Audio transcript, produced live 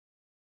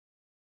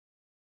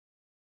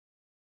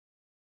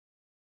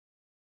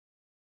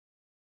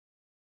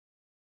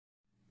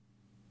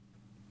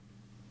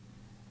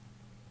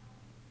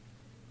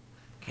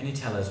Can you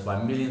tell us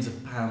why millions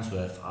of pounds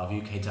worth of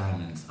UK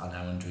diamonds are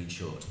now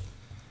underinsured?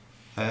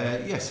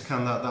 Yes, I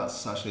can.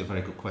 That's actually a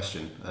very good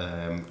question.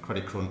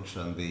 Credit crunch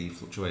and the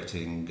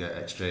fluctuating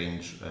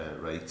exchange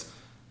rate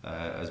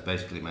has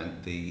basically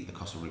meant the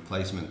cost of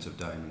replacement of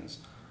diamonds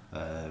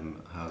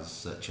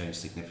has changed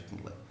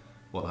significantly.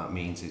 What that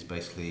means is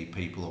basically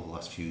people over the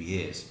last few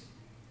years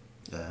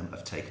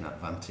have taken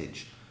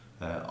advantage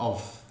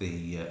of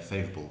the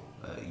favourable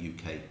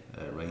UK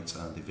rates,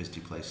 and they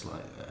visited places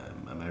like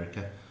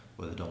America,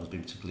 where the dollar's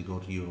been particularly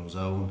good,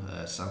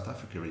 Eurozone, South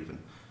Africa even.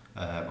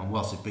 And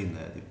whilst they've been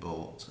there, they've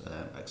bought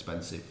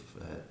expensive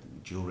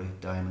jewellery,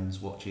 diamonds,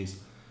 watches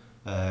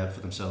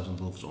for themselves and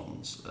loved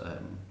ones.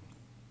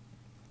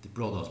 They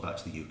brought those back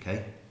to the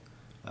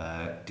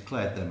UK,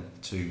 declared them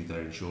to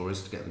their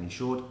insurers to get them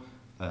insured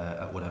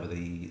at whatever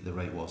the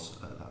rate was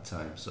at that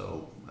time.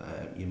 So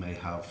you may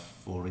have,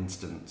 for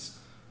instance,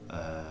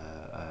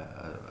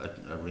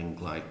 a ring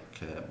like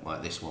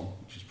this one,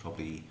 which is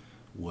probably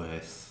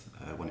worth,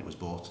 when it was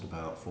bought, at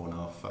about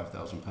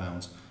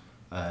 £4,500.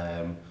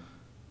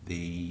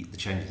 The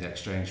change in the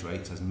exchange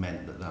rate has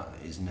meant that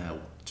is now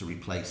to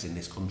replace in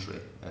this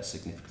country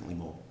significantly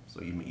more.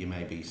 So you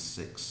may be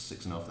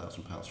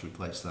 £6,500 to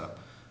replace that.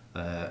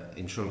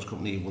 Insurance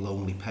company will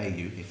only pay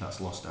you if that's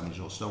lost,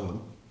 damaged or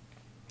stolen,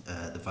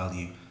 the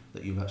value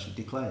that you've actually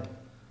declared.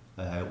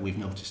 We've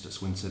noticed at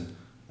Swinton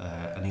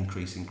an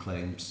increase in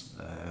claims,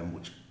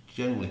 which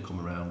generally come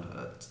around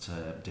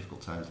at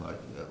difficult times like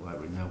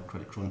we're in now,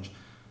 credit crunch,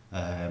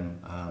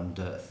 and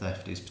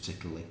theft is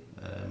particularly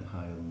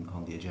high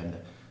on the agenda.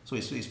 So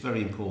it's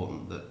very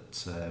important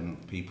that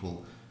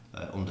people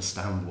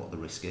understand what the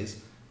risk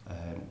is,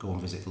 go and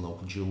visit the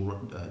local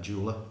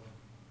jeweller,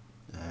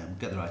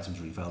 get their items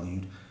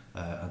revalued,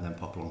 and then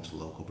pop along to the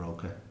local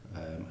broker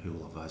who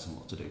will advise them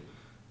what to do.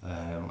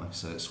 Like I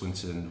said, at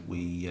Swinton,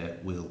 we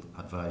will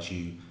advise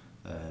you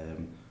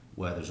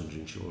where there's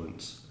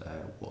underinsurance,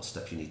 what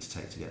steps you need to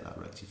take to get that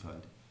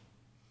rectified.